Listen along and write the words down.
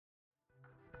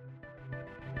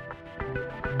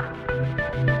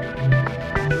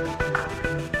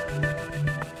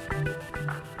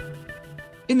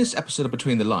In this episode of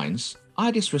Between the Lines,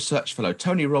 IDS research fellow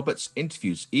Tony Roberts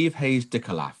interviews Eve Hayes de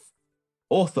Calaf,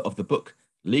 author of the book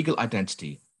Legal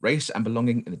Identity, Race and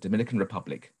Belonging in the Dominican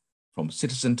Republic, From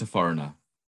Citizen to Foreigner.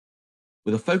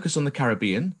 With a focus on the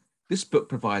Caribbean, this book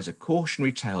provides a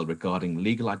cautionary tale regarding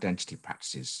legal identity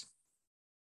practices.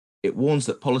 It warns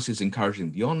that policies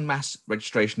encouraging the en masse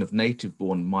registration of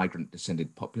native-born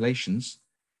migrant-descended populations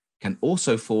can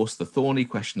also force the thorny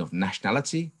question of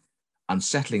nationality,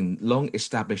 unsettling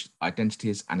long-established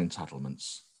identities and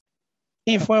entitlements.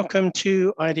 Eve, welcome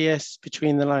to IDS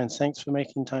Between the Lines. Thanks for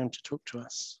making time to talk to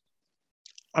us.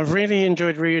 I've really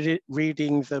enjoyed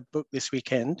reading the book this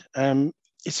weekend.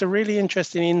 It's a really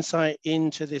interesting insight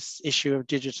into this issue of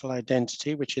digital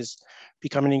identity, which is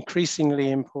becoming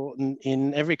increasingly important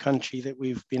in every country that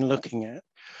we've been looking at.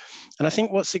 And I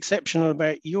think what's exceptional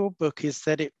about your book is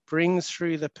that it brings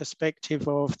through the perspective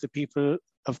of the people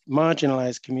of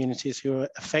marginalized communities who are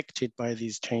affected by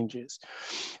these changes.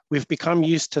 We've become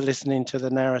used to listening to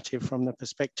the narrative from the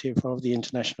perspective of the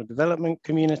international development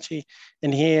community.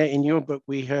 And here in your book,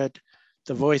 we heard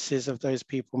the voices of those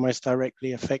people most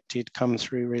directly affected come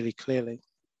through really clearly.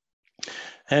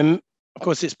 Of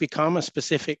course, it's become a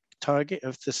specific target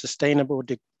of the Sustainable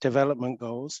Development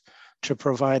Goals to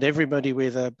provide everybody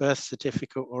with a birth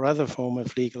certificate or other form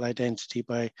of legal identity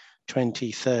by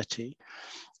 2030.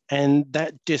 And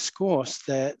that discourse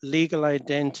that legal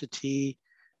identity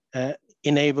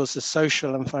enables the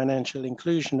social and financial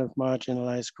inclusion of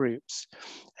marginalized groups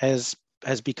has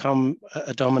become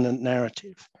a dominant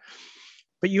narrative.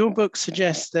 But your book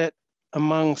suggests that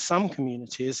among some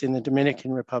communities in the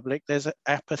Dominican Republic, there's an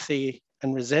apathy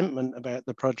and resentment about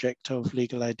the project of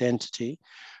legal identity,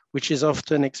 which is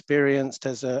often experienced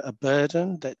as a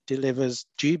burden that delivers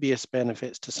dubious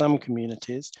benefits to some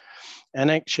communities and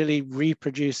actually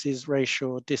reproduces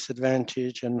racial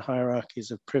disadvantage and hierarchies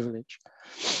of privilege.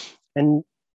 And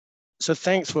so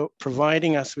thanks for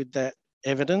providing us with that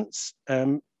evidence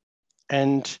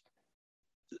and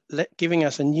giving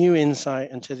us a new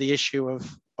insight into the issue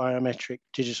of biometric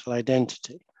digital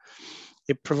identity.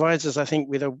 It provides us, I think,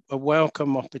 with a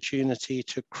welcome opportunity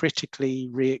to critically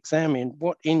re-examine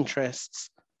what interests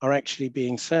are actually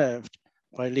being served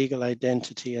by legal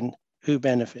identity and who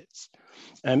benefits,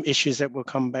 issues that we'll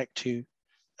come back to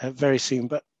very soon.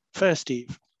 But first,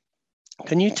 Eve,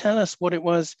 can you tell us what it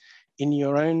was in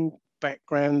your own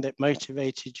background that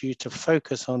motivated you to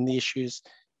focus on the issues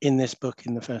in this book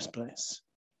in the first place?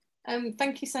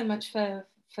 Thank you so much for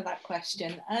that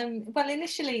question. Well,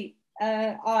 initially,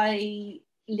 I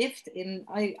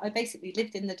basically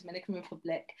lived in the Dominican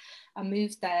Republic. I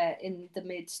moved there in the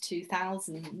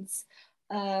mid-2000s.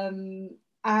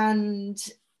 And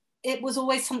it was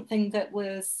always something that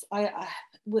was,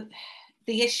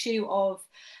 the issue of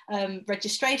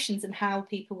registrations and how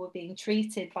people were being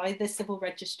treated by the civil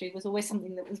registry was always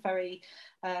something that was very,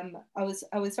 I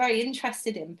was very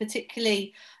interested in,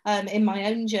 particularly in my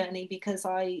own journey, because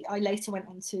I later went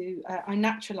on to, I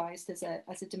naturalized as a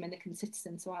Dominican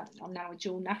citizen, so I'm now a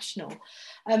dual national,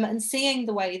 and seeing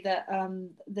the way that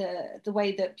the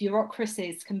way that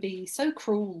bureaucracies can be so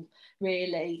cruel,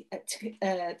 really,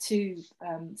 to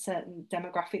certain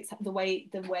demographics, the way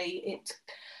it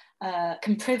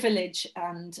can privilege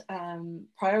and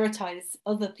prioritize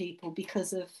other people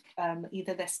because of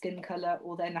either their skin color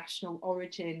or their national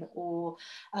origin or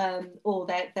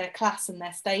their class and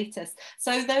their status.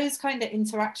 So those kind of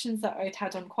interactions that I'd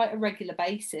had on quite a regular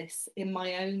basis in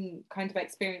my own kind of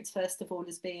experience, first of all,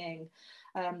 as being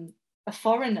a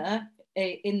foreigner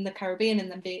in the Caribbean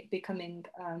and then becoming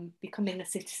a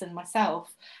citizen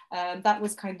myself, that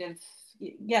was kind of,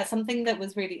 yeah, something that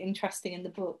was really interesting in the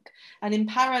book. And in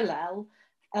parallel,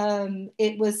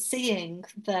 it was seeing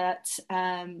that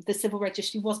the civil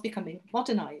registry was becoming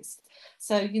modernized.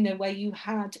 So, you know, where you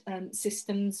had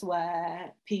systems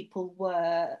where people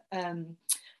were,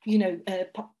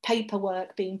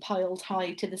 paperwork being piled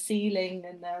high to the ceiling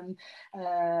and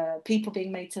people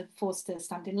being forced to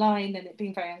stand in line and it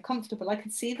being very uncomfortable. I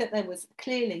could see that there was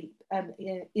clearly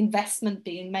investment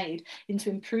being made into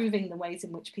improving the ways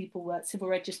in which civil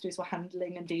registries were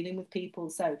handling and dealing with people.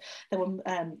 So there were,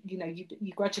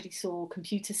 you gradually saw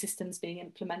computer systems being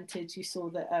implemented. You saw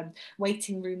that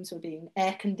waiting rooms were being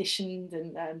air conditioned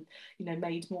and,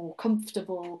 made more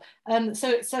comfortable.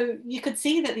 So you could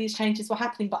see that these changes were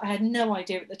happening, but I had no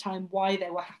idea at the time why they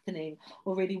were happening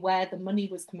or really where the money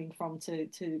was coming from to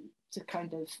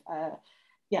kind of,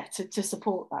 to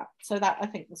support that. So that I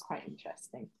think was quite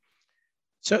interesting.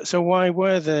 So why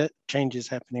were the changes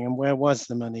happening and where was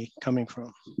the money coming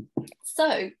from?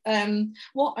 So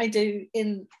what I do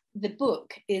in the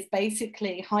book is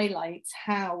basically highlight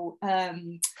how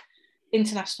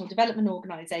international development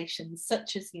organisations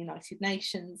such as the United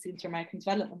Nations, the Inter-American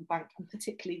Development Bank, and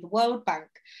particularly the World Bank,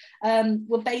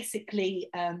 were basically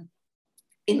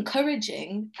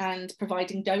encouraging and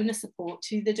providing donor support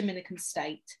to the Dominican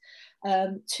state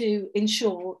to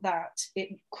ensure that it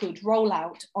could roll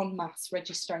out en masse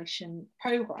registration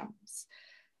programs.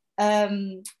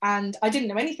 And I didn't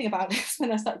know anything about this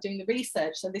when I started doing the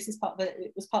research. So this is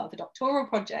it was part of the doctoral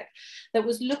project that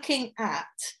was looking at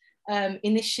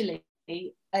initially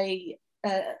a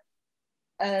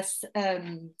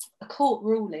court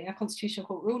ruling, a constitutional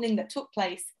court ruling that took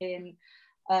place in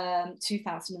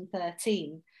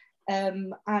 2013.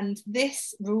 And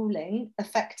this ruling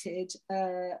affected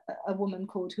a woman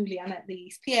called Juliana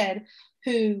Liz-Pierre,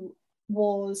 who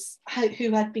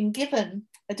had been given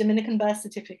a Dominican birth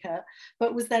certificate,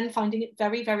 but was then finding it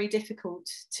very, very difficult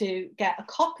to get a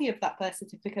copy of that birth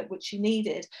certificate, which she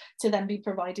needed to then be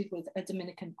provided with a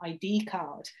Dominican ID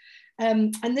card.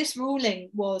 And this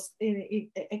ruling was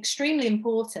extremely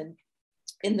important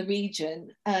in the region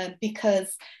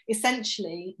because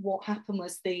essentially what happened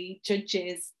was the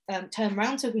judges turned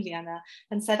around to Juliana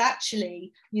and said,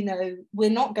 actually, you know, we're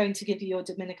not going to give you your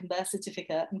Dominican birth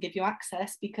certificate and give you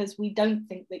access because we don't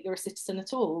think that you're a citizen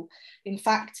at all. In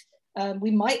fact,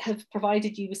 we might have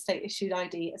provided you with state issued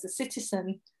ID as a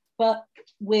citizen, but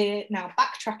we're now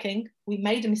backtracking. We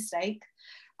made a mistake.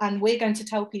 And we're going to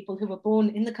tell people who were born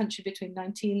in the country between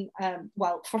from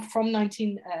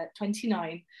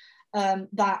 1929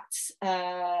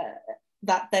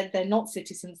 that they're not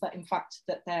citizens, that in fact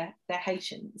that they're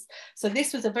Haitians. So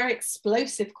this was a very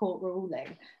explosive court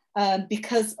ruling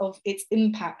because of its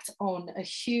impact on a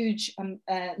huge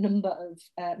number of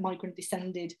migrant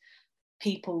descended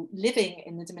people living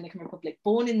in the Dominican Republic,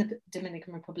 born in the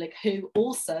Dominican Republic, who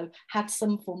also had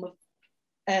some form of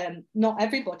not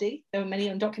everybody, there were many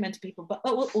undocumented people, but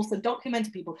also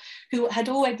documented people who had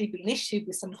already been issued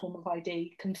with some form of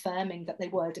ID confirming that they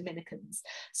were Dominicans.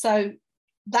 So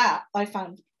that I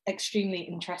found extremely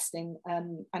interesting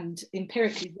and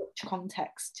empirically rich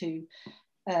context to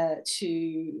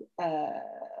an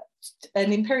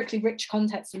empirically rich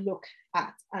context to look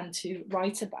at and to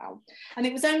write about. And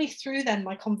it was only through then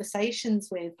my conversations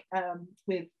with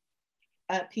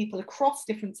people across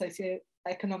different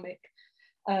socioeconomic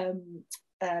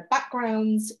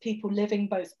backgrounds, people living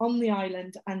both on the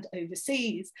island and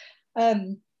overseas,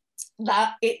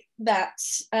 that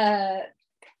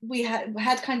we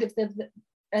had kind of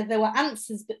there were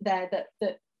answers there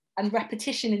that and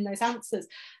repetition in those answers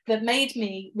that made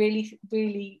me really,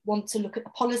 really want to look at the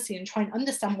policy and try and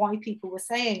understand why people were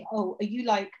saying, oh, are you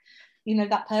like, you know,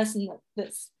 that person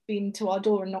that's been to our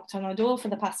door and knocked on our door for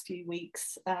the past few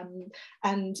weeks,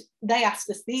 and they asked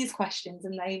us these questions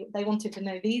and they wanted to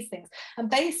know these things. And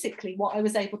basically what I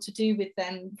was able to do with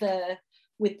them,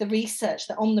 with the research,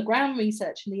 the on the ground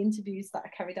research and the interviews that I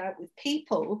carried out with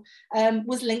people,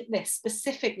 was link this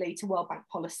specifically to World Bank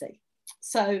policy.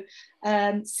 So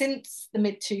since the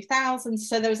mid-2000s,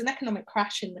 so there was an economic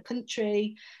crash in the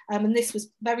country, and this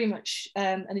was very much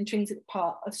an intrinsic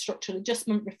part of structural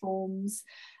adjustment reforms,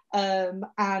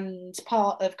 and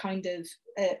part of kind of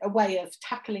a way of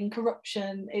tackling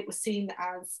corruption. It was seen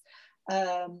as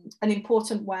an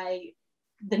important way,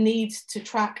 the need to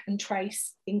track and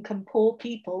trace income poor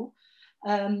people,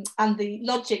 and the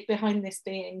logic behind this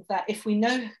being that if we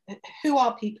know who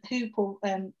our people, who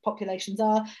populations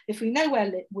are, if we know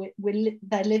where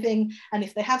they're living, and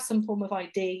if they have some form of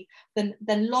ID, then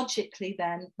logically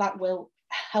then that will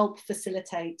help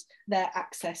facilitate their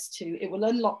access to, it will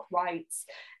unlock rights,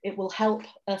 it will help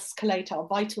us collate our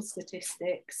vital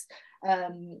statistics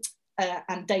and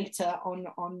data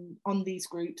on these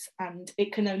groups, and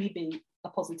it can only be a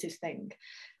positive thing.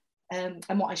 And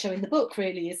what I show in the book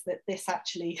really is that this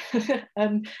actually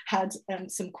had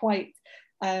some quite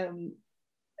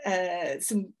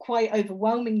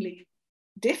overwhelmingly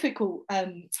difficult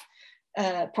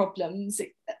problems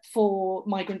for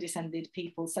migrant descended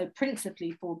people. So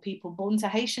principally for people born to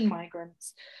Haitian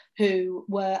migrants who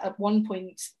were at one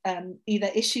point either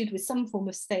issued with some form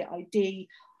of state ID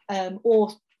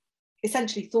or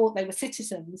essentially thought they were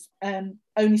citizens,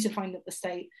 only to find that the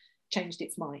state changed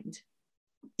its mind.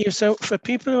 Yeah, so for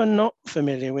people who are not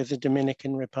familiar with the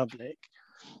Dominican Republic,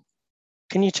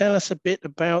 can you tell us a bit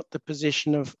about the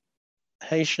position of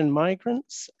Haitian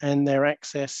migrants and their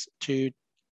access to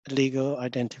legal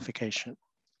identification?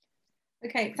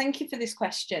 Okay, thank you for this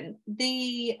question.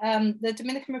 The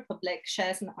Dominican Republic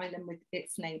shares an island with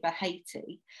its neighbour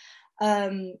Haiti,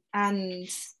 and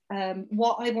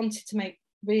what I wanted to make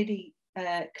really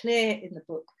clear in the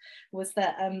book was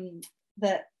that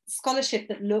that scholarship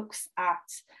that looks at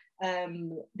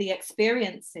the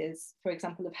experiences, for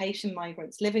example, of Haitian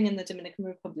migrants living in the Dominican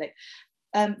Republic,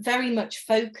 very much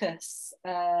focus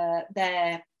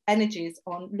their energies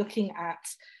on looking at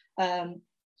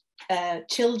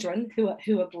children who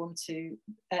are born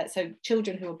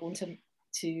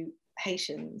to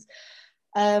Haitians.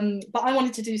 But I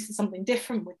wanted to do something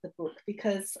different with the book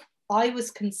because I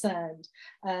was concerned,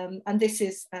 and this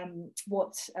is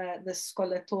what the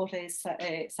scholar Torres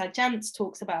Sajant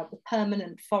talks about, the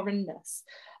permanent foreignness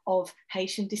of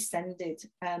Haitian descended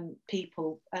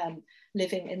people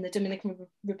living in the Dominican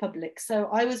Republic. So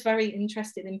I was very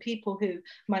interested in people who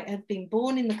might have been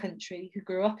born in the country, who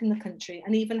grew up in the country,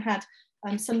 and even had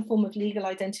some form of legal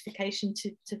identification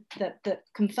that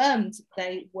confirmed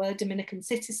they were Dominican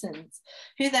citizens,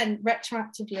 who then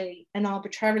retroactively and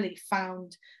arbitrarily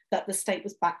found that the state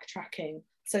was backtracking.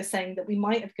 So saying that we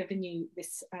might have given you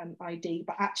this ID,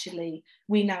 but actually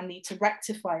we now need to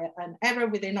rectify an error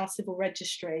within our civil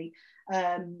registry.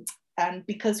 And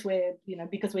because we're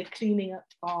cleaning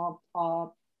up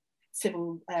our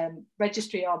civil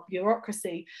registry, our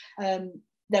bureaucracy,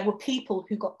 there were people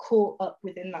who got caught up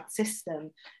within that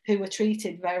system, who were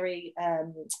treated very,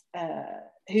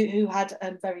 who had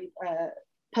very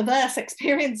perverse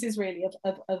experiences, really,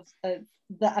 of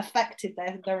that affected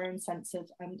their own sense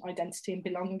of identity and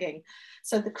belonging.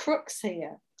 So the crux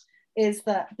here is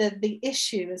that the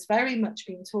issue is very much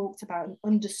being talked about and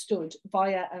understood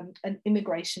via an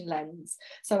immigration lens.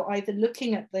 So either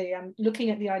looking at the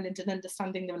island and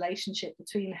understanding the relationship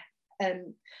between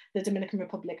the Dominican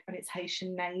Republic and its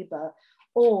Haitian neighbour,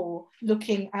 or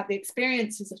looking at the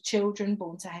experiences of children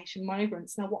born to Haitian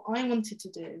migrants. Now, what I wanted to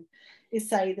do is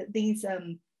say that these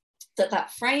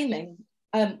that framing,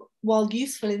 while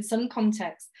useful in some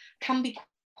contexts, can be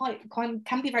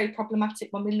very problematic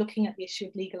when we're looking at the issue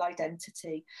of legal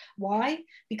identity. Why?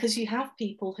 Because you have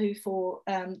people who for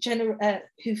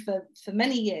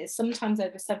many years, sometimes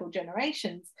over several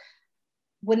generations,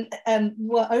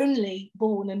 were only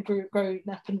born and grown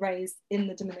up and raised in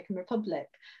the Dominican Republic.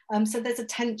 So there's a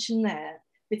tension there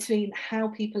between how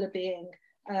people are being,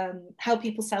 how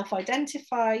people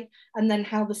self-identify, and then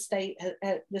how the state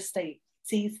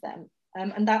sees them.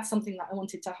 And that's something that I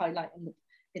wanted to highlight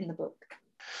in the book.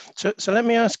 So let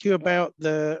me ask you about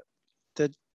the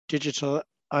digital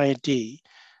ID.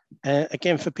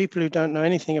 Again, for people who don't know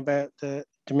anything about the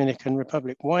Dominican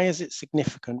Republic, why is it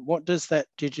significant? What does that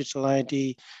digital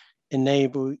ID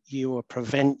enable you or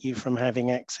prevent you from having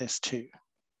access to?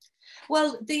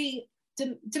 Well, the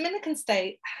Dominican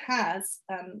state has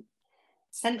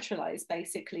centralized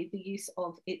basically the use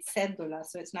of its cédula,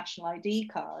 so its national ID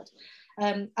card,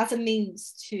 as a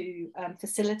means to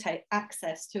facilitate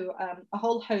access to a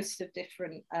whole host of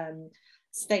different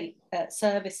state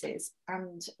services,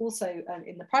 and also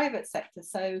in the private sector.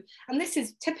 So, and this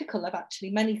is typical of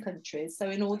actually many countries. So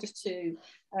in order to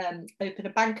open a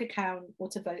bank account, or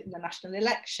to vote in the national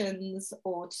elections,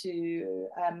 or to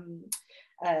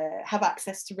have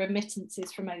access to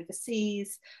remittances from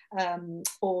overseas,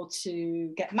 or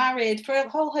to get married, for a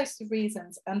whole host of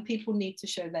reasons, and people need to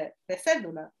show their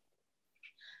cédula.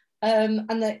 And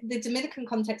the Dominican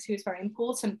context here is very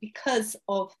important because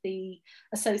of the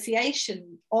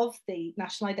association of the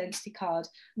national identity card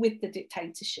with the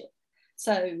dictatorship.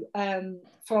 So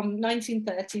from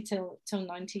 1930 till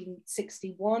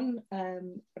 1961,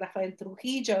 Rafael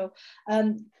Trujillo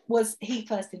he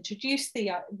first introduced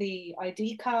the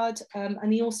ID card,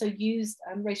 and he also used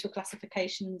racial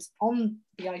classifications on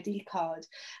the ID card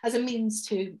as a means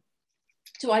to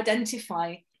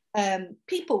identify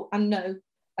people and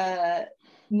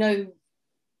know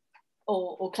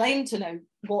or claim to know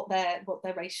what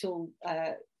their racial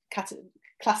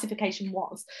classification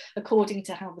was, according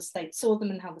to how the state saw them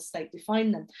and how the state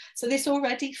defined them. So this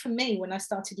already, for me, when I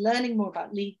started learning more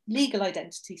about legal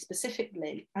identity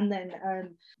specifically, and then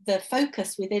the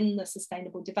focus within the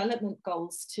Sustainable Development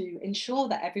Goals to ensure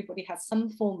that everybody has some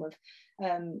form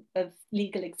of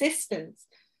legal existence,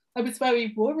 I was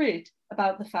very worried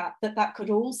about the fact that that could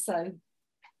also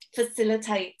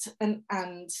facilitate and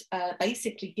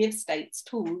basically give states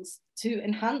tools to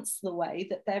enhance the way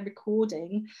that they're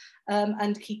recording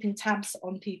and keeping tabs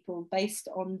on people based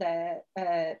on their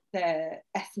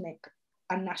ethnic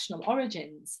and national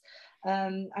origins.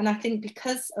 And I think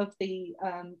because of the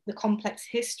complex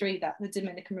history that the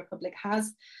Dominican Republic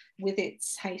has with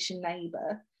its Haitian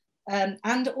neighbour,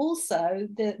 and also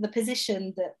the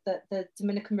position that the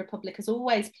Dominican Republic has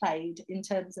always played in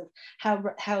terms of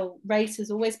how race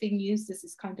has always been used as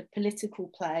this kind of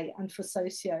political play and for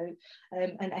socio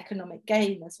and economic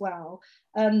gain as well.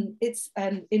 It's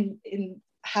in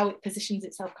how it positions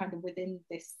itself kind of within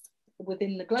this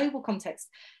within the global context,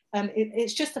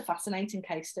 it's just a fascinating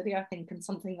case study, I think, and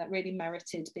something that really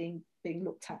merited being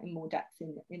looked at in more depth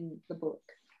in the book.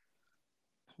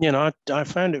 You know, I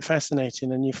found it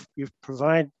fascinating, and you've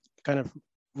provided kind of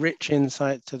rich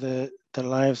insight to the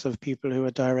lives of people who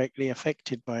are directly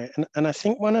affected by it. And I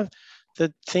think one of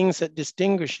the things that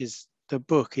distinguishes the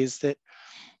book is that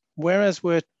whereas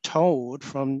we're told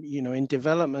from, you know, in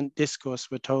development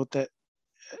discourse, we're told that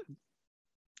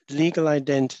legal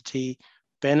identity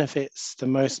benefits the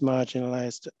most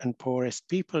marginalized and poorest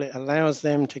people. It allows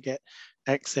them to get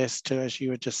access to, as you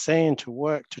were just saying, to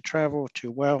work, to travel,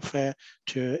 to welfare,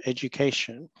 to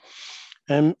education.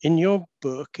 In your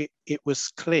book, it was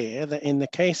clear that in the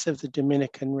case of the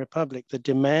Dominican Republic, the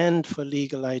demand for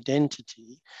legal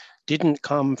identity didn't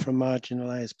come from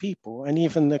marginalized people. And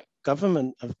even the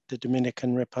government of the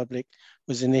Dominican Republic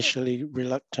was initially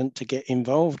reluctant to get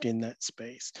involved in that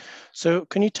space. So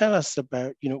can you tell us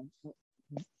about, you know,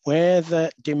 where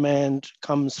that demand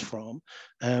comes from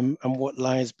and what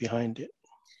lies behind it?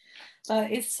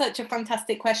 It's such a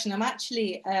fantastic question. I'm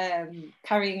actually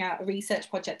carrying out a research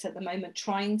project at the moment,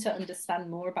 trying to understand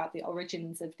more about the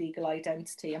origins of legal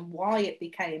identity and why it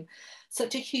became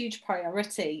such a huge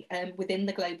priority within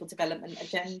the global development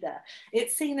agenda.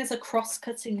 It's seen as a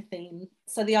cross-cutting theme.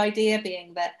 So the idea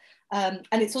being that, and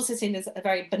it's also seen as a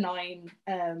very benign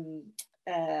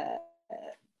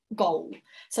goal.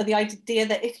 So the idea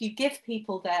that if you give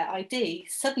people their ID,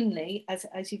 suddenly,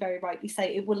 as you very rightly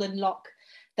say, it will unlock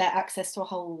their access to a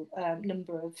whole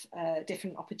number of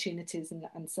different opportunities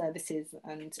and services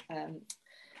and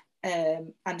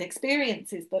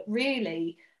experiences. But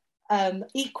really,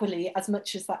 equally, as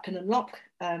much as that can unlock,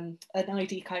 an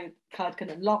ID card can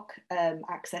unlock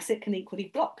access, it can equally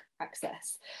block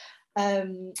access.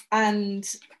 And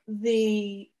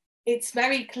it's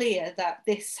very clear that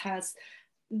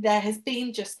there has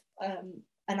been just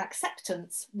an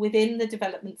acceptance within the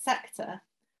development sector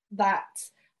that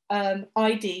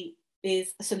ID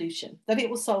is a solution, that it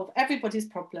will solve everybody's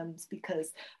problems,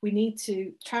 because we need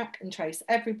to track and trace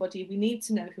everybody. We need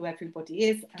to know who everybody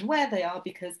is and where they are,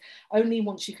 because only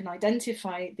once you can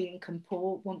identify the income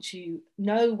poor, once you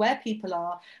know where people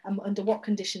are and under what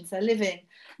conditions they're living,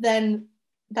 then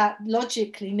that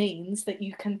logically means that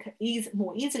you can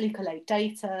more easily collate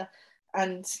data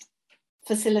and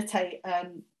facilitate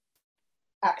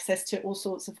access to all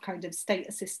sorts of kind of state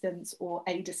assistance or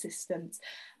aid assistance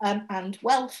and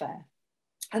welfare.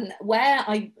 And where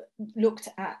I looked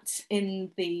at in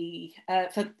the,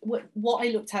 what I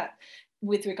looked at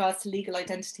with regards to legal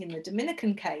identity in the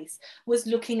Dominican case was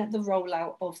looking at the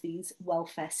rollout of these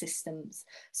welfare systems.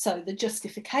 So the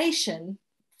justification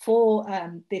for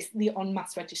the en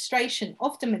masse registration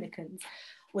of Dominicans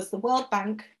was the World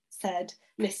Bank said,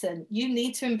 listen, you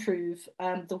need to improve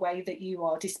the way that you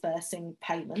are dispersing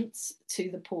payments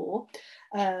to the poor.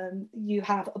 You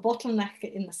have a bottleneck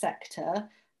in the sector.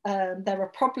 There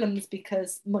are problems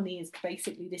because money is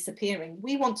basically disappearing.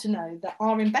 We want to know that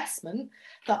our investment,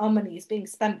 that our money is being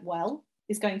spent well,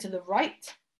 is going to the right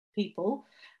people,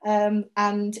 and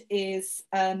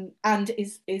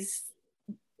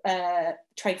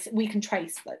we can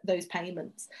trace those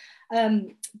payments.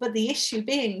 But the issue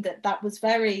being that was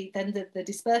the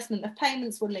disbursement of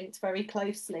payments were linked very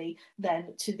closely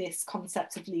then to this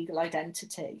concept of legal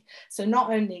identity. So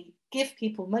not only give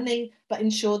people money, but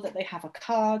ensure that they have a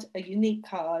card, a unique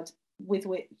card with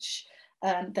which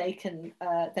they can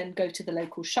then go to the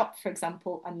local shop, for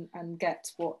example, and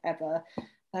get whatever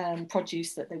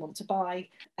produce that they want to buy.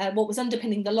 What was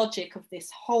underpinning the logic of this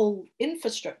whole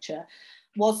infrastructure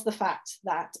was the fact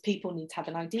that people need to have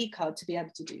an ID card to be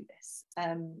able to do this.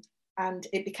 And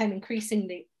it became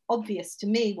increasingly obvious to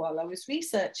me while I was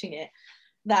researching it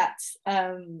that,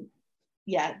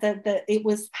 it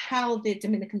was how the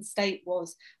Dominican state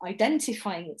was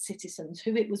identifying its citizens,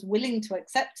 who it was willing to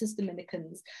accept as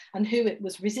Dominicans and who it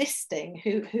was resisting,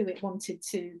 who it wanted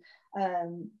to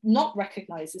not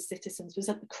recognise as citizens, was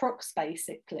at the crux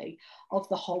basically of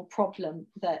the whole problem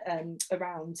that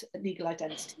around legal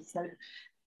identity. So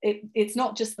it's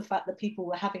not just the fact that people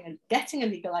were getting a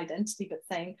legal identity, but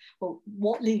saying, well,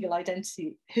 what legal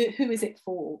identity, who is it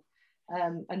for,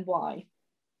 and why?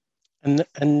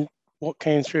 And what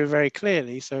came through very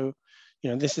clearly, so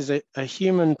this is a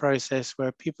human process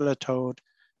where people are told,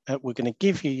 we're going to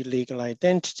give you your legal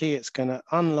identity. It's going to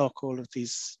unlock all of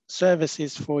these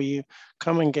services for you.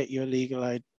 Come and get your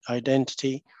legal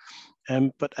identity.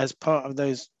 But as part of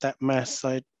that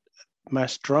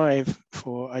mass drive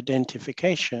for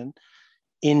identification,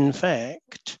 in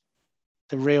fact,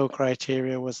 the real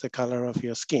criteria was the color of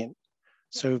your skin.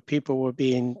 So people were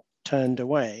being turned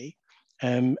away.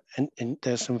 And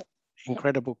there's some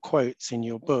incredible quotes in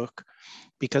your book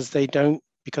because they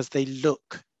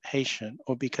look Haitian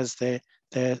or because their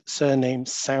surname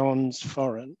sounds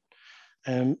foreign.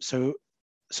 So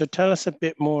tell us a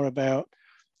bit more about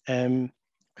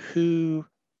who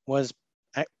was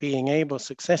being able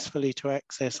successfully to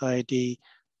access ID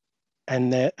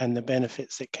and the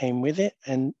benefits that came with it,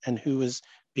 and who was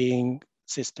being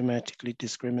systematically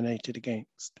discriminated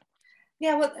against.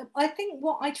 Yeah, well, I think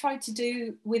what I tried to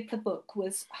do with the book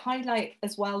was highlight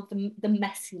as well the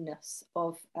messiness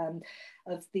of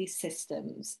these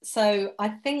systems. So I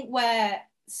think where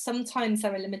sometimes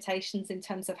there are limitations in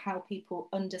terms of how people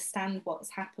understand what's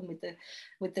happened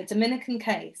with the Dominican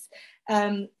case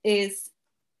is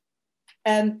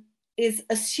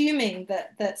assuming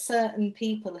that certain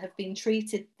people have been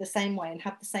treated the same way and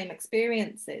have the same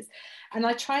experiences. And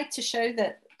I tried to show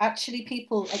that actually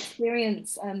people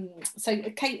experience,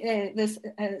 there's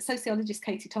sociologist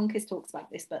Katie Tonkis talks about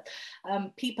this, but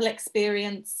people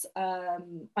experience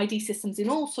ID systems in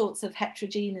all sorts of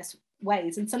heterogeneous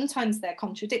ways, and sometimes they're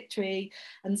contradictory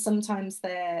and sometimes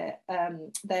they're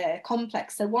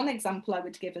complex. So one example I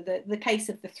would give are the case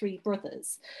of the three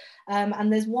brothers,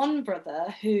 and there's one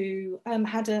brother who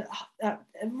had a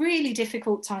really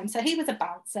difficult time. So he was a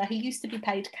bouncer, he used to be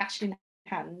paid cash in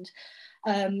hand,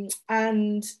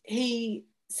 and he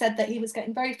said that he was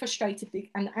getting very frustrated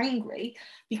and angry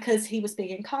because he was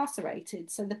being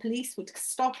incarcerated. So the police would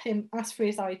stop him, ask for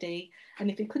his ID, and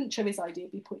if he couldn't show his ID,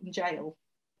 he'd be put in jail.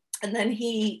 And then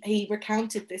he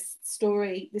recounted this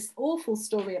story, this awful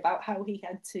story about how he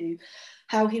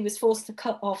was forced to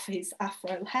cut off his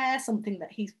afro hair, something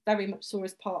that he very much saw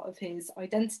as part of his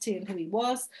identity and who he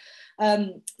was,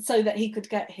 so that he could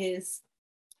get his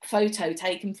photo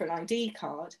taken for an ID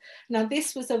card. Now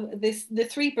the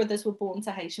three brothers were born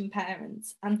to Haitian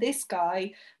parents, and this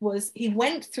guy he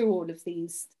went through all of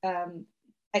these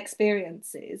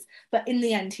experiences, but in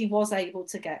the end he was able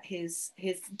to get his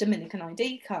Dominican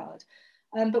ID card.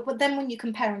 But then when you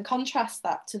compare and contrast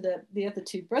that to the other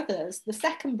two brothers, the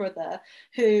second brother,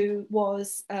 who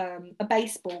was a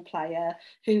baseball player,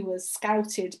 who was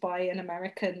scouted by an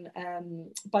American,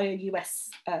 by a US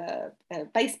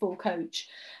baseball coach,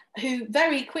 who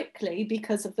very quickly,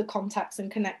 because of the contacts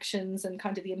and connections and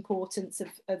kind of the importance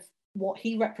of what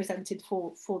he represented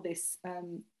for this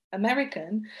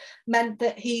American, meant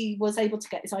that he was able to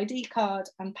get his ID card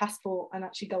and passport and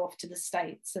actually go off to the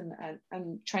States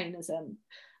and train as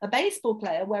a baseball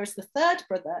player. Whereas the third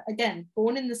brother, again,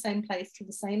 born in the same place to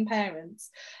the same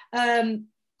parents,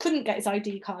 couldn't get his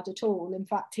ID card at all. In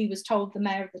fact, he was told, the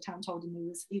mayor of the town told him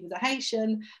he was a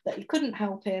Haitian, that he couldn't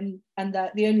help him, and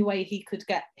that the only way he could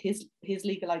get his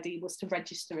legal ID was to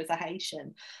register as a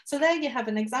Haitian. So there you have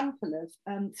an example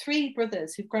of three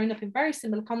brothers who've grown up in very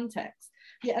similar contexts,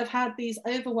 yet have had these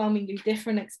overwhelmingly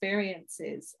different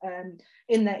experiences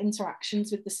in their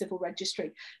interactions with the civil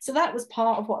registry. So that was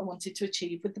part of what I wanted to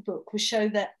achieve with the book, was show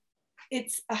that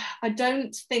it's, I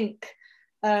don't think,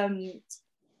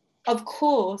 of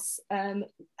course,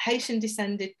 Haitian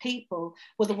descended people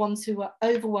were the ones who were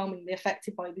overwhelmingly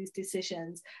affected by these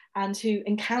decisions and who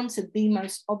encountered the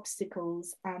most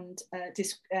obstacles and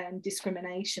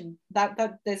discrimination.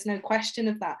 That there's no question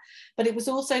of that. But it was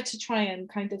also to try and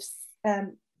kind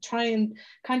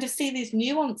of see these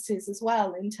nuances as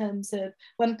well, in terms of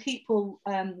when people,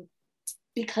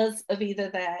 because of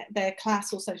either their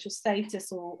class or social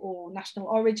status or national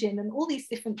origin and all these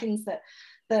different things that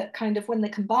kind of, when they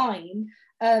combine,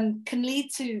 can lead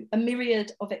to a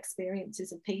myriad of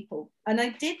experiences of people. And I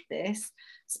did this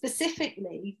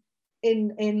specifically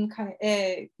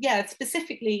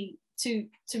specifically to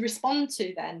respond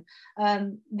to then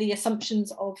the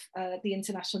assumptions of the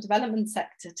international development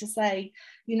sector, to say,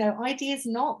 ID is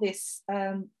not this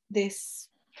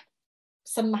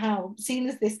somehow seen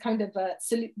as this kind of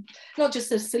not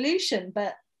just a solution,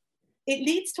 but it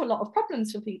leads to a lot of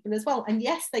problems for people as well. And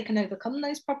yes, they can overcome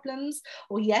those problems,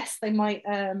 or yes, they might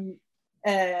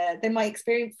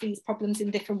experience these problems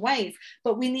in different ways.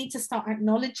 But we need to start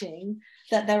acknowledging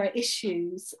that there are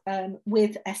issues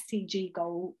with SDG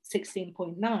goal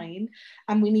 16.9,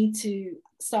 and we need to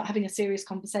start having a serious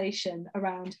conversation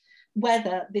around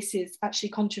whether this is actually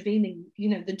contravening,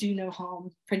 the do no harm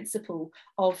principle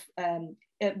of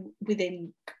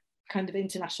within kind of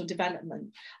international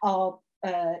development.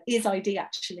 Is ID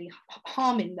actually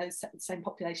harming those same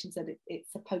populations that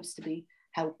it's supposed to be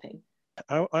helping?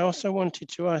 I also wanted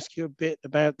to ask you a bit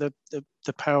about the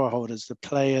power holders, the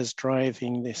players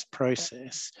driving this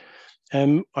process.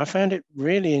 I found it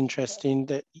really interesting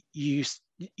that you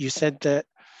said that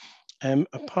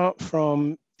apart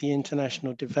from the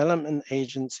international development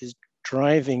agencies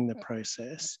driving the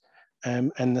process,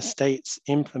 and the states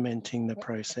implementing the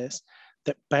process,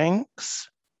 that banks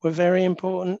were very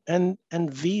important, and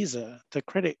Visa, the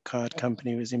credit card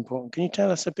company, was important. Can you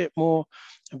tell us a bit more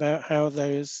about how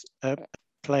those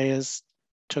players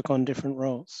took on different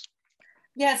roles?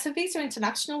 Yeah, so Visa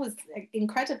International was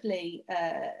incredibly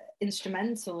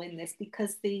instrumental in this,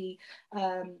 because the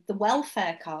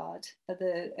welfare card,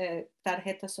 the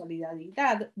Tarjeta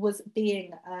Solidaridad, was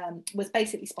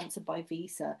basically sponsored by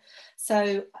Visa.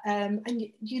 So and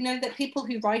you know that people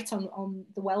who write on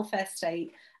the welfare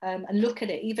state and look at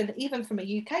it, even from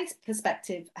a UK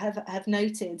perspective, have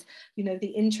noted, you know, the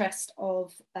interest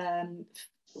of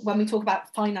when we talk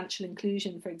about financial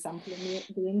inclusion, for example, and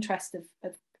the interest of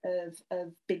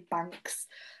big banks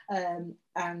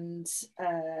and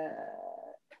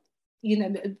you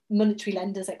know, monetary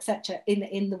lenders, etc.,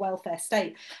 in the welfare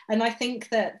state. And I think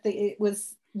that it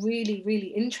was really, really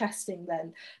interesting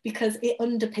then, because it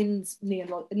underpins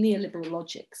neoliberal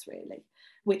logics, really,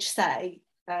 which say,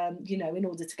 you know, in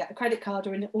order to get a credit card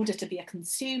or in order to be a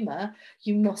consumer,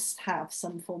 you must have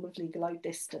some form of legal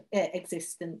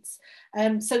existence.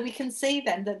 So we can see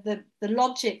then that the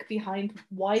logic behind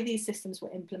why these systems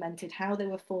were implemented, how they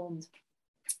were formed,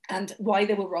 and why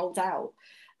they were rolled out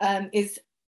is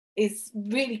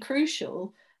really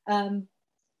crucial.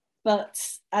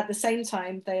 But at the same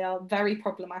time, they are very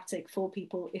problematic for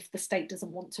people if the state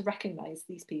doesn't want to recognise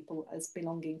these people as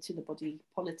belonging to the body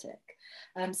politic.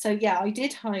 So yeah, I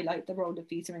did highlight the role of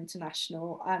Visa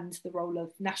International and the role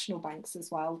of national banks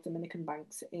as well, Dominican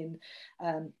banks, in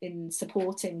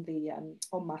supporting the en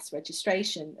masse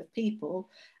registration of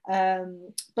people.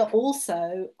 But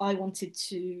also, I wanted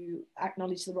to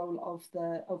acknowledge the role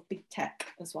of big tech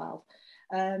as well.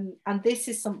 And this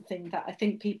is something that I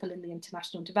think people in the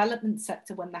international development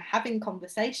sector, when they're having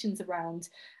conversations around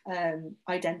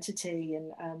identity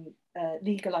and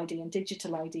legal ID and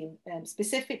digital ID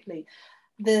specifically,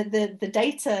 the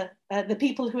data, the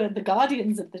people who are the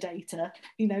guardians of the data,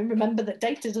 you know, remember that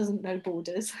data doesn't know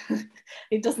borders.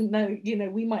 It doesn't know, you know,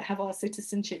 we might have our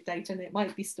citizenship data and it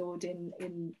might be stored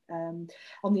in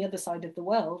on the other side of the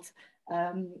world.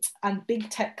 And big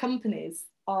tech companies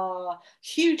are a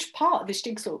huge part of this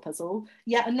jigsaw puzzle,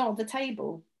 yet are not at the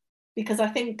table, because I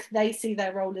think they see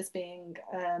their role as being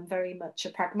very much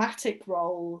a pragmatic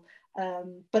role,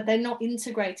 but they're not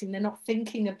integrating, they're not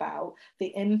thinking about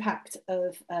the impact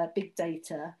of big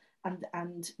data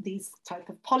and these type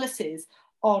of policies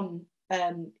on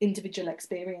individual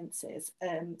experiences.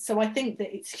 So I think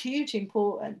that it's hugely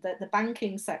important that the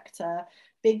banking sector,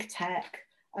 big tech,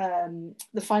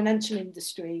 the financial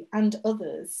industry and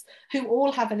others, who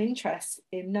all have an interest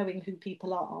in knowing who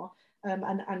people are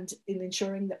and in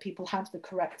ensuring that people have the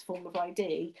correct form of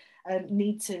ID,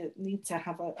 need to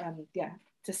have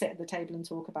to sit at the table and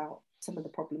talk about some of the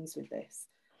problems with this.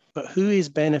 But who is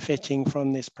benefiting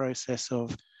from this process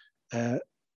of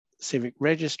civic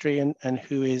registry, and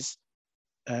who is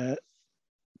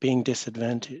being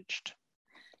disadvantaged?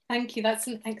 Thank you. That's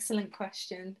an excellent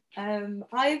question. How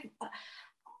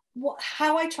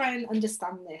I try and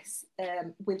understand this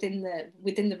within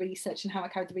the research and how I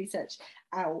carried the research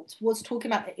out was talking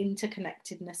about the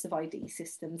interconnectedness of ID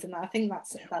systems, and I think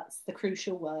that's the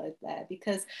crucial word there,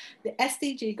 because the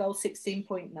SDG goal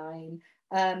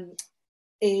 16.9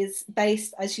 is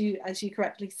based, as you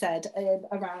correctly said,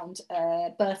 around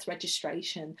birth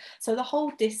registration. So the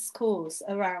whole discourse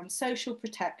around social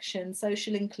protection,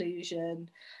 social inclusion,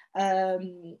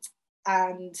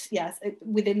 and yes,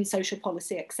 within social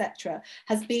policy, etc.,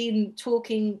 has been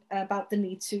talking about the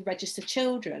need to register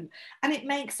children. And it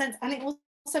makes sense, and it also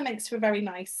makes for a very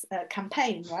nice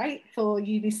campaign, right, for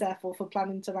UNICEF or for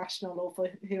Plan International or for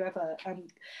whoever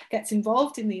gets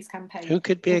involved in these campaigns. Who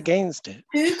could be against it?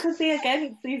 Who could be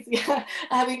against these? Yeah,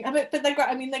 but they're great.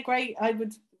 I mean, they're great. I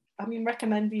would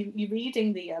recommend you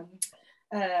reading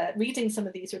reading some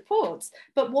of these reports.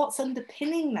 But what's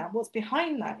underpinning that, what's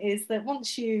behind that, is that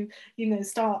once you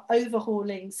start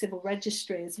overhauling civil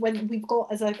registries, when we've got,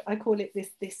 as I call it,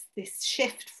 this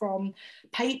shift from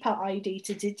paper ID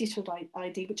to digital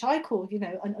ID, which I call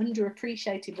an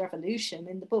underappreciated revolution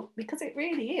in the book, because it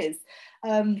really is.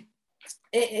 It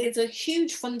is a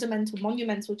huge, fundamental,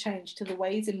 monumental change to the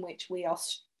ways in which we are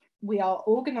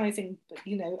organising,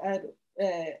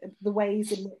 the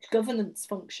ways in which governance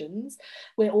functions.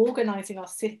 We're organising our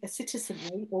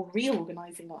citizenry, or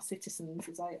reorganising our citizens,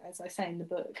 as I say in the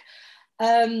book.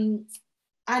 And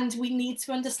we need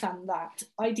to understand that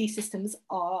ID systems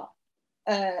aren't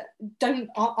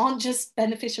just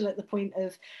beneficial at the point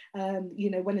of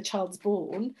when a child's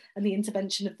born and the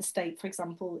intervention of the state. For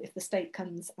example, if the state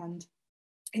comes and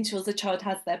ensures the child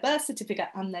has their birth certificate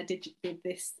and their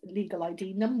this legal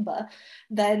ID number,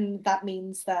 then that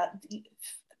means that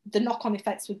the knock-on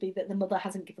effects would be that the mother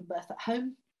hasn't given birth at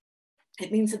home.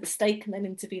 It means that the state can then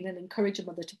intervene and encourage a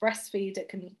mother to breastfeed. It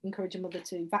can encourage a mother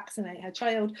to vaccinate her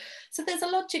child. So there's a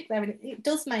logic there, and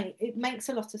it makes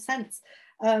a lot of sense.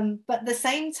 But at the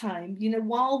same time, you know,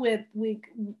 while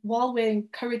we're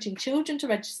encouraging children to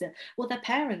register, well, their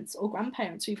parents or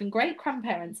grandparents or even great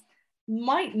grandparents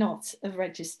might not have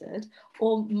registered,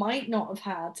 or might not have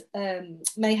had,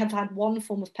 may have had one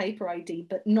form of paper ID,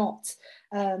 but not,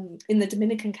 in the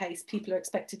Dominican case, people are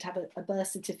expected to have a birth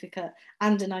certificate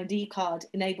and an ID card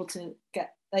in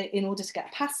order to get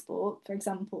a passport, for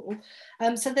example.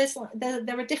 So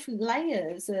there are different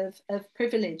layers of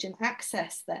privilege and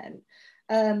access then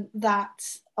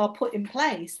that are put in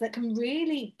place that can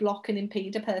really block and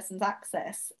impede a person's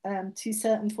access to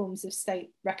certain forms of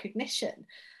state recognition.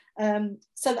 And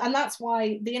that's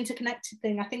why the interconnected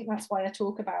thing, I think that's why I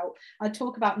talk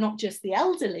about not just the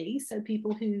elderly, so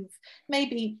people who've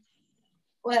maybe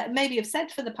have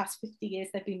said for the past 50 years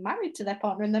they've been married to their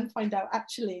partner, and then find out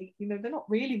actually, you know, they're not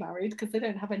really married because they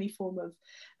don't have any form of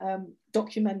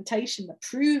documentation that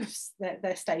proves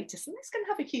their status. And this can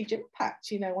have a huge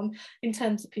impact, you know, in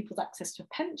terms of people's access to a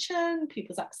pension,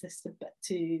 people's access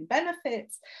to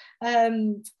benefits.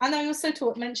 And I also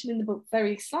mention in the book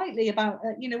very slightly about,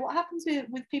 you know, what happens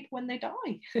with people when they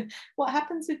die, what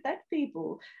happens with dead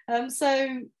people.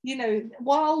 So, you know,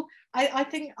 while I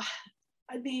think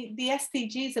the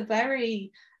SDGs are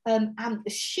very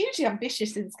hugely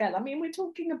ambitious in scale. I mean, we're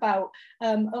talking about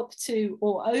up to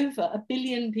or over 1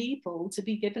 billion people to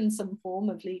be given some form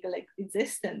of legal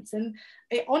existence, and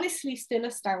it honestly still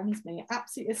astounds me,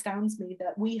 absolutely astounds me,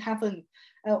 that we haven't,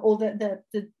 or that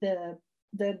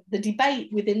the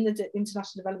debate within the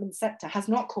international development sector has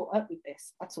not caught up with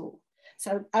this at all.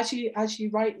 So as you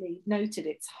rightly noted,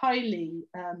 it's highly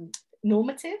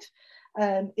normative.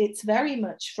 It's very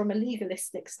much from a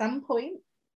legalistic standpoint,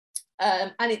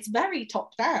 and it's very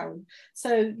top down.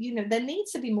 So, you know, there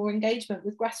needs to be more engagement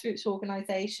with grassroots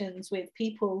organisations, with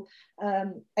people,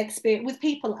 with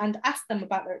people, and ask them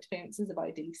about their experiences of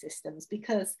ID systems,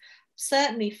 because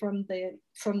certainly from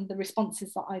the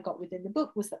responses that I got within the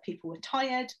book was that people were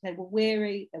tired, they were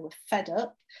weary, they were fed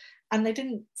up, and they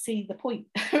didn't see the point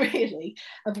really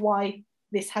of why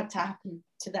this had to happen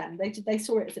to them. They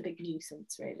saw it as a big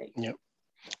nuisance, really. Yeah.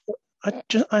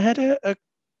 I had a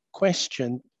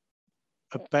question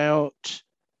about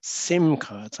SIM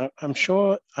cards. I'm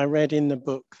sure I read in the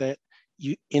book that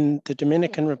in the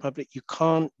Dominican Republic, you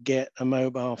can't get a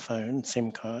mobile phone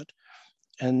SIM card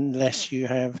unless you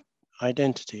have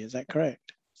identity. Is that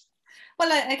correct?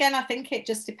 Well, again, I think it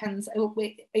just depends.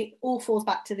 It all falls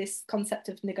back to this concept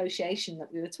of negotiation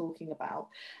that we were talking about.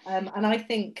 And I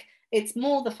think it's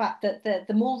more the fact that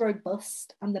the more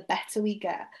robust and the better we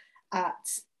get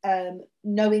at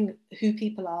knowing who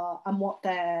people are and what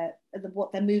their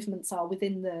movements are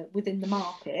within the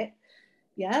market,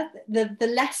 yeah,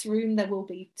 the less room there will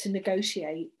be to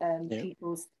negotiate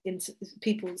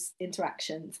people's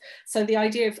interactions. So the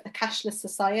idea of a cashless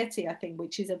society, I think,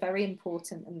 which is a very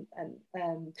important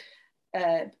and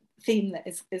theme that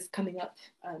is coming up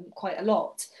quite a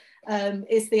lot,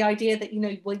 is the idea that, you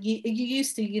know, well, you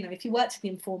used to, you know, if you worked in the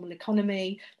informal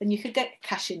economy, then you could get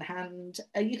cash in hand,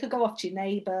 you could go off to your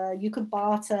neighbour, you could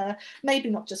barter, maybe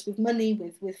not just with money,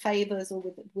 with favours or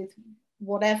with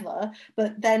whatever,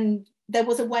 but then there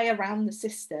was a way around the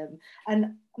system.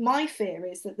 And my fear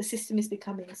is that the system is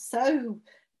becoming so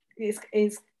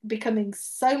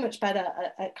much better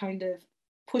at kind of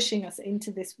pushing us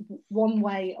into this one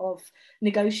way of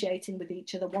negotiating with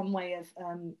each other, one way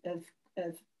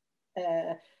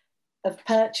of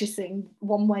purchasing,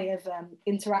 one way of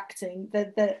interacting,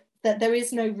 that there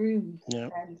is no room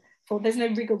there's no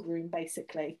wriggle room,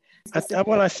 basically.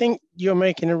 I think you're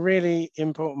making a really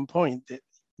important point, that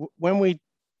when we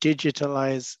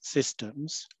digitalize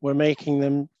systems, we're making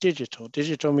them digital.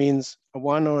 Digital means a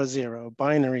 1 or a 0, a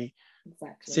binary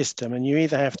system, and you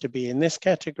either have to be in this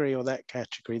category or that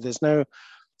category. There's no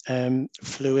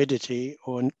fluidity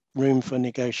or room for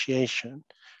negotiation,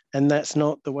 and that's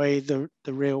not the way the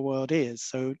real world is.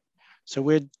 So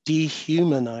we're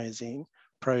dehumanizing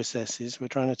processes. We're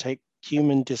trying to take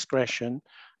human discretion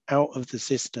out of the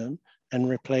system and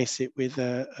replace it with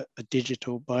a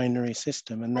digital binary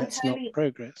system, and that's not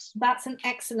progress. That's an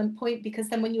excellent point, because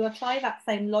then when you apply that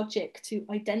same logic to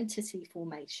identity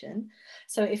formation,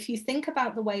 so if you think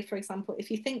about the way, for example,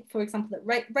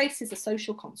 that race is a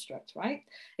social construct, right?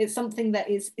 It's something that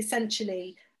is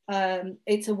essentially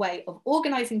It's a way of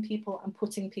organizing people and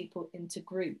putting people into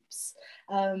groups.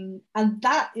 And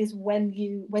that is when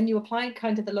you apply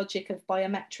kind of the logic of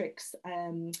biometrics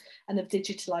and of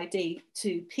digital ID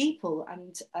to people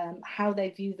and how they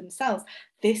view themselves.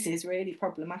 This is really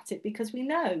problematic because we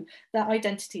know that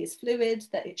identity is fluid,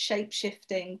 that it's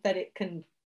shape-shifting, that it can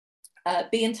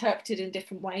be interpreted in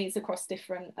different ways across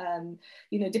different,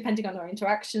 depending on our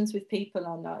interactions with people,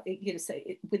 on our,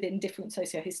 say within different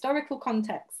socio-historical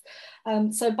contexts.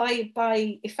 So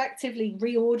by effectively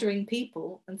reordering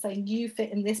people and saying you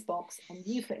fit in this box and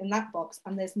you fit in that box,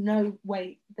 and there's no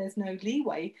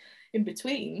leeway in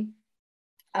between.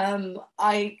 I'm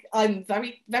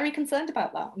very, very concerned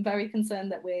about that. I'm very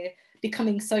concerned that we're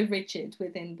becoming so rigid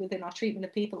within our treatment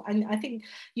of people. And I think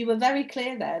you were very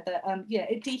clear there that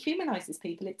it dehumanizes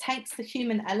people. It takes the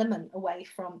human element away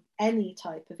from any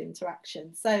type of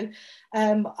interaction. So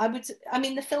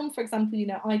the film, for example,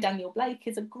 I, Daniel Blake,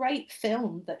 is a great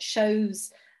film that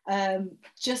shows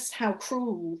just how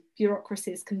cruel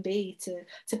bureaucracies can be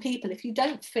to people if you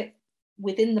don't fit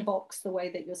within the box the way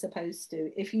that you're supposed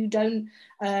to. If you don't,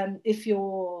 if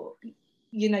you're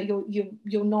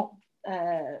not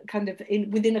kind of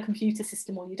within a computer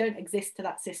system, or you don't exist to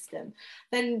that system,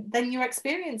 then your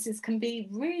experiences can be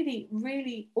really,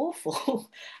 really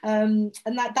awful. And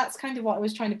that's kind of what I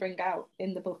was trying to bring out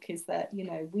in the book, is that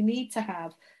we need to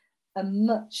have a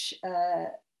much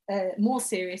more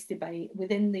serious debate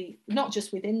not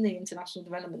just within the international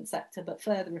development sector, but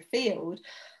further afield,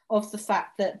 of the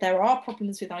fact that there are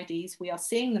problems with IDs. We are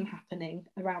seeing them happening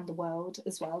around the world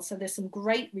as well. So there's some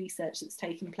great research that's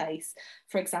taking place,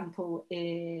 for example,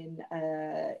 in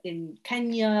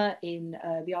Kenya, in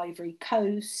the Ivory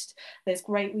Coast. There's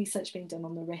great research being done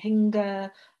on the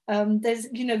Rohingya. There's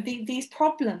these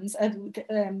problems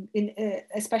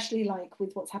especially like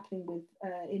with what's happening with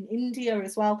in India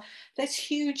as well. There's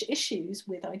huge issues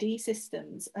with ID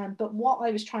systems, but what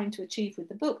I was trying to achieve with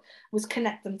the book was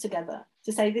connect them together,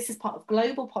 to say this is part of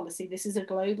global policy, this is a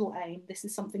global aim, this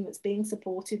is something that's being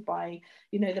supported by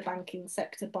the banking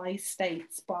sector, by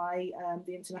states, by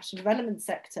the international development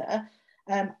sector,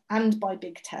 and by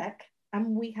big tech,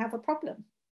 and we have a problem.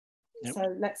 Yep.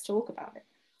 So let's talk about it.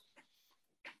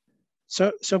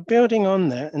 So building on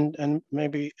that, and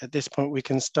maybe at this point we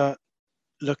can start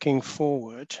looking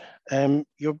forward.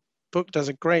 Your book does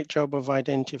a great job of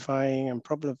identifying and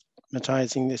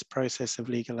problematizing this process of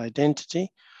legal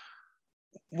identity.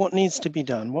 What needs to be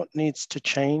done? What needs to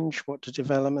change? What do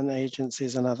development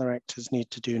agencies and other actors need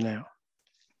to do now?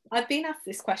 I've been asked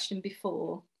this question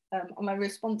before, and my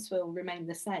response will remain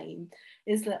the same,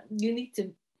 is that you need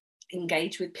to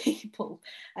engage with people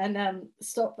and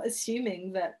stop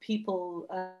assuming that people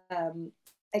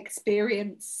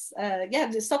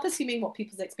stop assuming what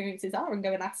people's experiences are, and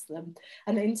go and ask them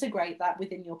and integrate that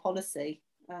within your policy.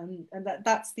 And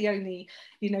that's the only,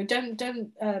 don't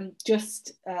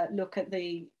just look at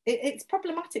it's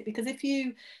problematic, because if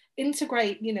you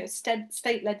integrate,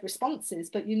 state-led responses,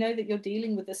 but that you're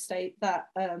dealing with a state that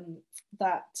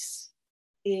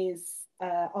is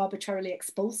arbitrarily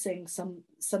expulsing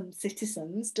some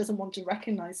citizens, doesn't want to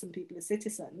recognize some people as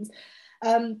citizens,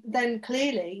 then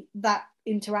clearly that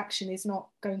interaction is not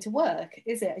going to work,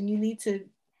 is it? And you need to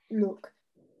look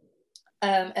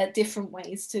at different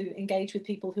ways to engage with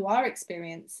people who are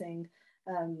experiencing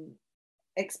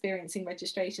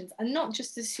registrations, and not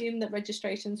just assume that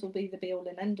registrations will be the be all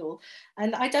and end all.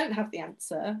 And I don't have the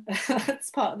answer. That's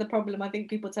part of the problem. I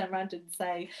think people turn around and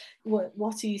say,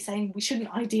 what are you saying? We shouldn't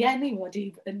ID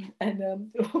anybody. And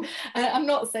I'm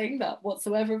not saying that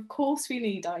whatsoever. Of course we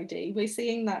need ID. We're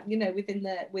seeing that,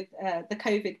 with the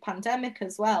COVID pandemic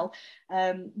as well.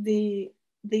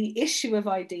 The issue of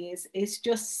ID is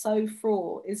just so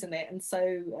fraught, isn't it? And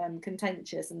so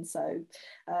contentious, and so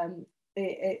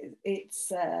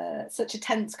it's such a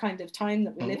tense kind of time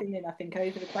that we're living in, I think,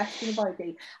 over the question of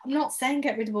ID. I'm not saying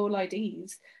get rid of all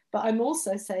IDs, but I'm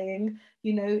also saying,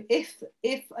 if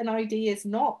an ID is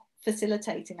not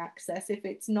facilitating access, if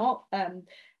it's not,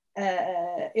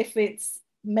 if it's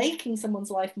making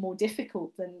someone's life more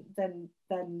difficult than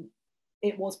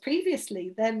it was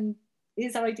previously, then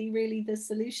is ID really the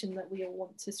solution that we all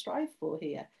want to strive for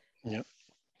here?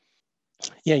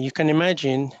 Yeah, you can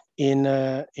imagine in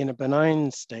a benign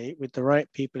state, with the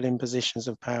right people in positions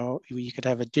of power, you could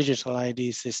have a digital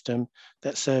ID system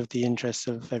that served the interests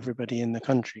of everybody in the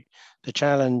country. The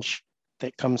challenge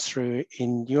that comes through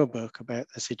in your book about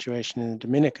the situation in the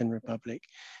Dominican Republic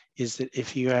is that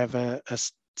if you have a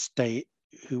state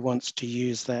who wants to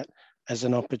use that as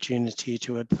an opportunity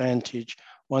to advantage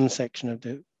one section of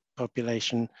the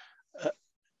population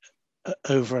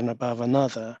over and above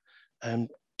another,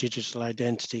 digital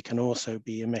identity can also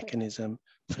be a mechanism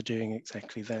for doing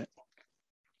exactly that.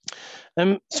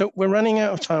 So we're running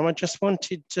out of time. I just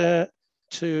wanted to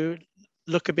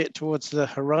look a bit towards the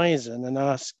horizon and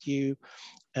ask you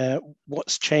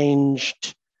what's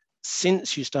changed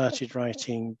since you started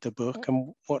writing the book,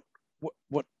 and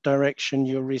what direction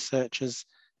your research has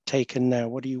taken now.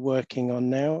 What are you working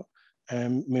on now,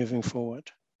 moving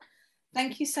forward?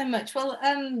 Thank you so much. Well,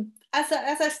 as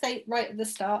I state right at the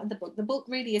start of the book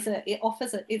really is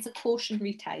it's a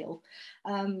cautionary tale.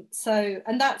 And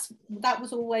that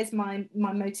was always my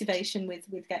motivation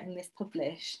with getting this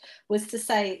published, was to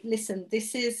say, listen,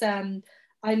 this is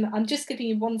I'm just giving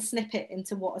you one snippet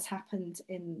into what has happened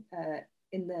in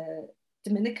the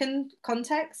Dominican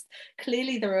context.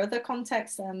 Clearly, there are other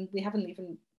contexts. We haven't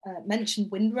even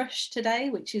mentioned Windrush today,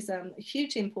 which is a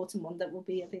hugely important one that will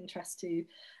be of interest to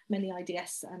many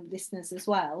IDS listeners as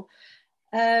well.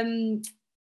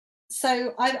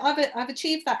 So I've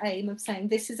achieved that aim of saying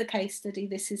this is a case study,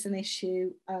 this is an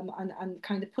issue, and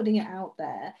kind of putting it out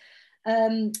there.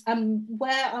 And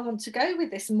where I want to go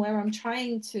with this, and where I'm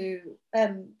trying to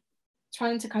kind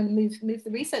of move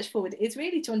the research forward, is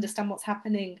really to understand what's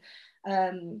happening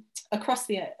across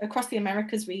the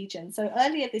Americas region. So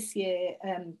earlier this year,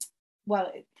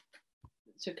 well,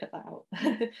 should cut that out.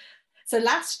 So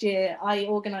last year, I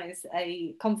organised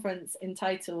a conference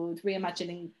entitled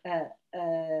Reimagining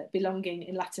Belonging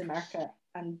in Latin America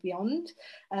and Beyond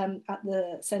at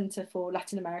the Centre for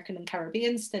Latin American and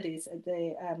Caribbean Studies at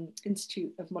the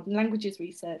Institute of Modern Languages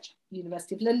Research,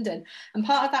 University of London. And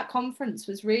part of that conference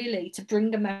was really to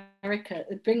bring the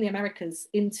Americas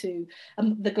into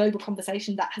the global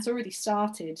conversation that has already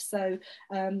started. So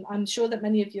I'm sure that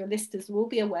many of your listeners will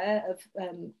be aware of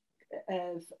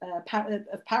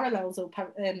parallels or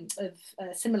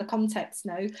similar contexts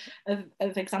now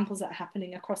of examples that are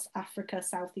happening across Africa,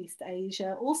 Southeast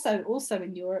Asia, also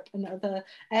in Europe and other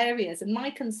areas. And my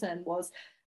concern was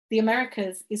the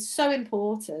Americas is so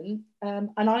important, and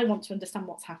I want to understand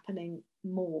what's happening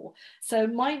more. So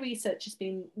my research has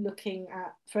been looking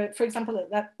at, for example,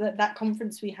 at that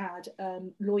conference we had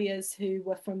lawyers who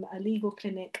were from a legal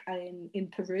clinic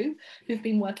in Peru who've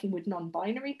been working with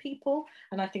non-binary people,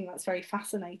 and I think that's very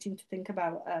fascinating to think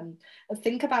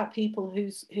about people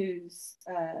whose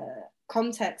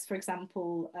context, for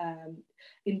example,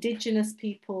 Indigenous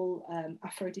people,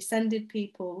 Afro-descended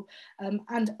people,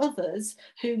 and others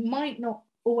who might not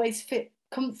always fit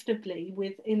comfortably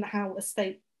within how a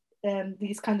state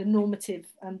these kind of normative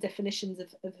definitions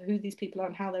of who these people are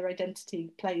and how their identity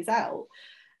plays out.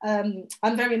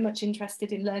 I'm very much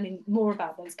interested in learning more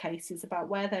about those cases, about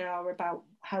where they are, about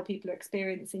how people are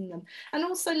experiencing them, and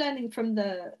also learning from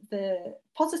the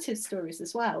positive stories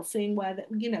as well, seeing where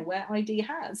ID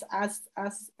has, as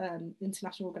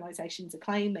international organisations are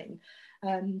claiming,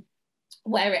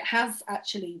 where it has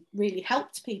actually really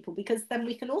helped people, because then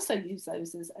we can also use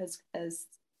those as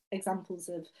examples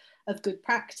of good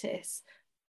practice.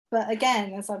 But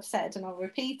again, as I've said, and I'll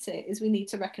repeat it, is we need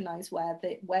to recognise where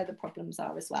the problems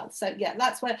are as well. So yeah,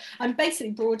 that's where I'm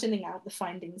basically broadening out the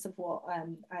findings of what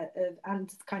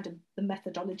and kind of the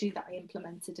methodology that I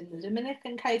implemented in the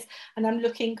Dominican case, and I'm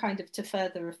looking kind of to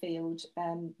further afield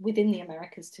within the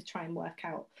Americas to try and work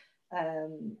out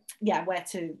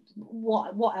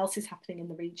what else is happening in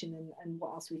the region and what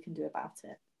else we can do about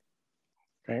it.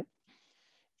 Great.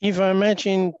 Eva, I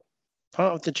imagine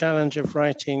part of the challenge of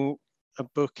writing a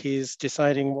book is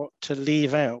deciding what to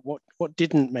leave out. What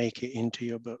didn't make it into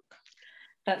your book?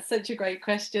 That's such a great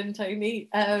question, Tony.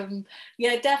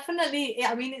 Yeah, definitely.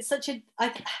 I mean, it's such a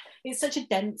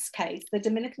dense case. The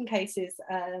Dominican case is,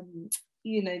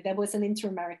 there was an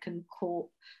Inter-American Court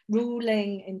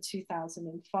ruling in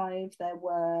 2005. There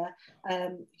were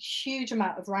huge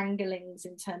amount of wranglings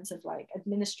in terms of like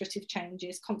administrative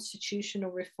changes,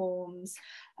 constitutional reforms.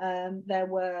 There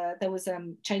was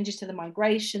changes to the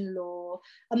migration law,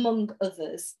 among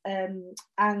others.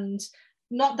 And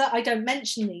not that I don't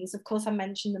mention these, of course I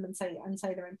mention them and say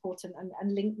they're important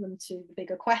and link them to the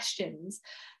bigger questions.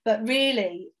 But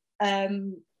really,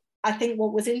 I think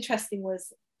what was interesting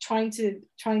was trying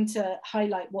to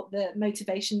highlight what the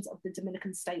motivations of the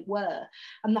Dominican state were.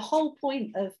 And the whole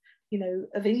point of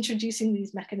introducing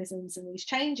these mechanisms and these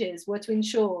changes were to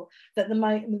ensure that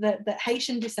that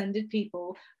Haitian descended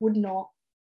people would not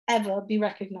ever be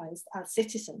recognized as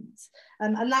citizens.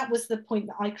 And that was the point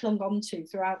that I clung on to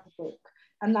throughout the book.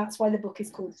 And that's why the book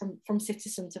is called From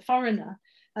Citizen to Foreigner.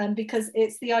 Because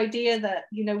it's the idea that,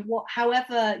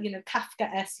 however,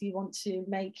 Kafka-esque you want to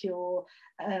make your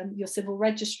your civil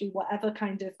registry, whatever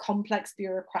kind of complex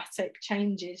bureaucratic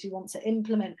changes you want to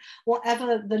implement,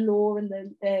 whatever the law and the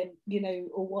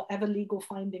or whatever legal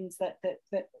findings that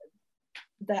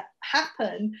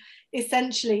happen,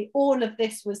 essentially all of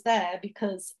this was there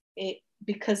because the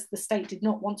state did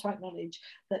not want to acknowledge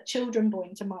that children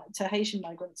born to Haitian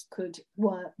migrants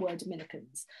were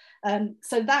Dominicans.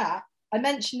 So that, I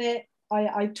mention it,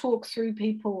 I talk through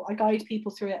people, I guide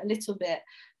people through it a little bit,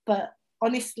 but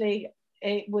honestly,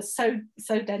 it was so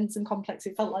dense and complex.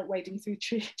 It felt like wading through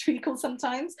treacle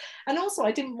sometimes. And also,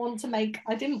 I didn't want to make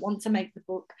the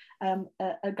book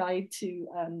a guide to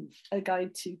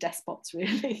despots.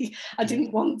 Really, I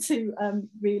didn't want to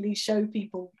really show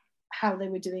people how they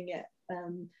were doing it.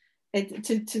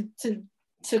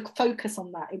 To focus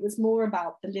on that. It was more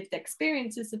about the lived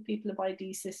experiences of people of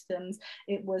ID systems.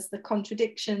 It was the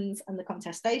contradictions and the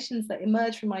contestations that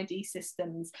emerge from ID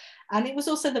systems. And it was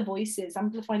also the voices,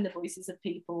 amplifying the voices of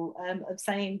people, of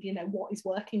saying, what is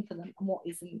working for them and what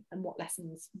isn't, and what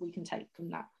lessons we can take from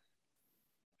that.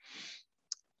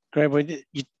 Great. Well,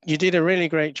 you did a really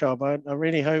great job. I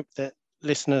really hope that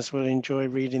listeners will enjoy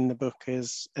reading the book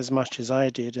as much as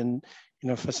I did. And,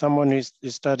 for someone who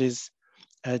studies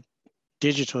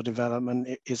digital development,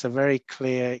 it is a very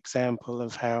clear example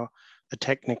of how a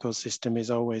technical system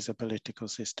is always a political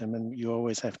system, and you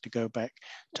always have to go back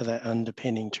to that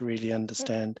underpinning to really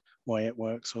understand why it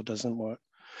works or doesn't work.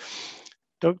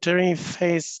 Dr. Eve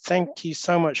Hayes, thank you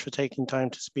so much for taking time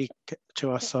to speak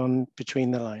to us on Between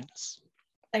the Lines.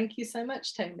 Thank you so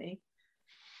much, Tony.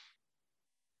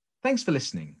 Thanks for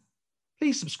listening.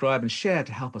 Please subscribe and share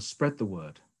to help us spread the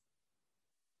word.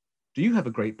 Do you have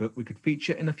a great book we could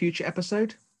feature in a future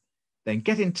episode? Then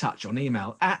get in touch on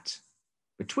email at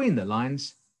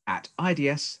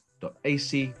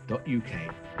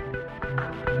betweenthelines@ids.ac.uk.